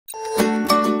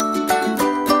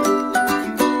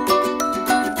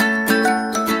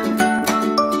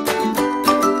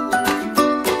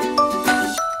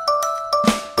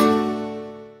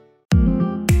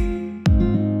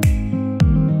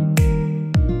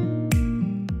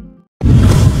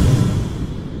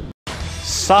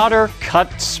Solder,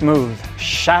 cut, smooth,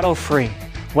 shadow-free.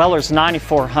 Weller's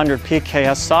 9400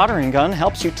 PKS soldering gun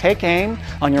helps you take aim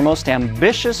on your most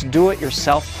ambitious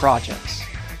do-it-yourself projects.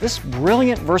 This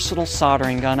brilliant, versatile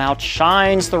soldering gun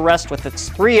outshines the rest with its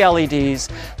 3 LEDs,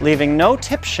 leaving no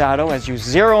tip shadow as you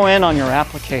zero in on your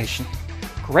application.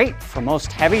 Great for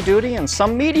most heavy-duty and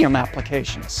some medium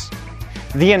applications.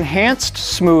 The enhanced,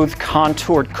 smooth,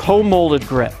 contoured, co-molded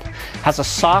grip has a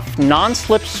soft,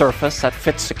 non-slip surface that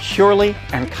fits securely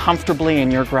and comfortably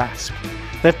in your grasp.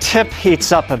 The tip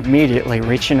heats up immediately,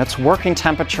 reaching its working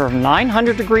temperature of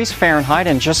 900 degrees Fahrenheit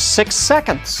in just 6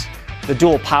 seconds. The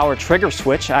dual power trigger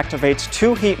switch activates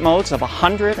 2 heat modes of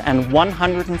 100 and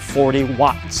 140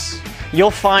 watts.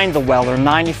 You'll find the Weller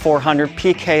 9400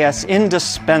 PKS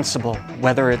indispensable,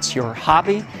 whether it's your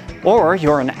hobby or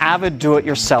you're an avid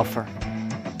do-it-yourselfer.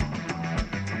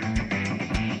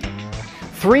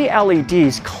 3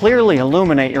 LEDs clearly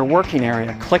illuminate your working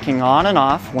area, clicking on and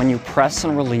off when you press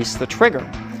and release the trigger.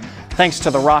 Thanks to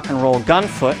the rock and roll gun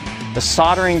foot, the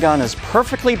soldering gun is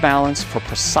perfectly balanced for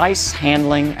precise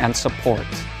handling and support.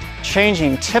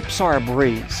 Changing tips are a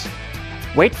breeze.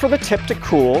 Wait for the tip to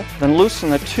cool, then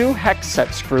loosen the 2 hex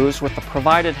set screws with the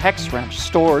provided hex wrench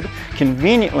stored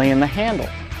conveniently in the handle.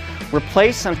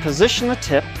 Replace and position the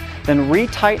tip, then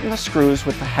retighten the screws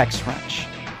with the hex wrench.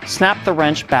 Snap the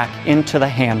wrench back into the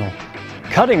handle.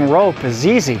 Cutting rope is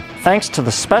easy thanks to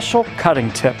the special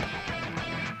cutting tip.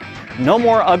 No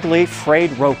more ugly,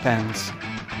 frayed rope ends.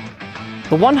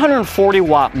 The 140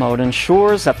 watt mode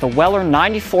ensures that the Weller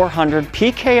 9400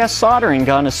 PKS soldering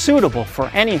gun is suitable for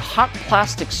any hot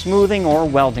plastic smoothing or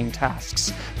welding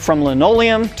tasks, from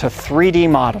linoleum to 3D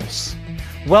models.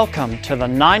 Welcome to the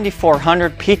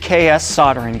 9400 PKS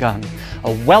soldering gun,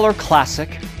 a Weller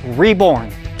classic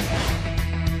reborn.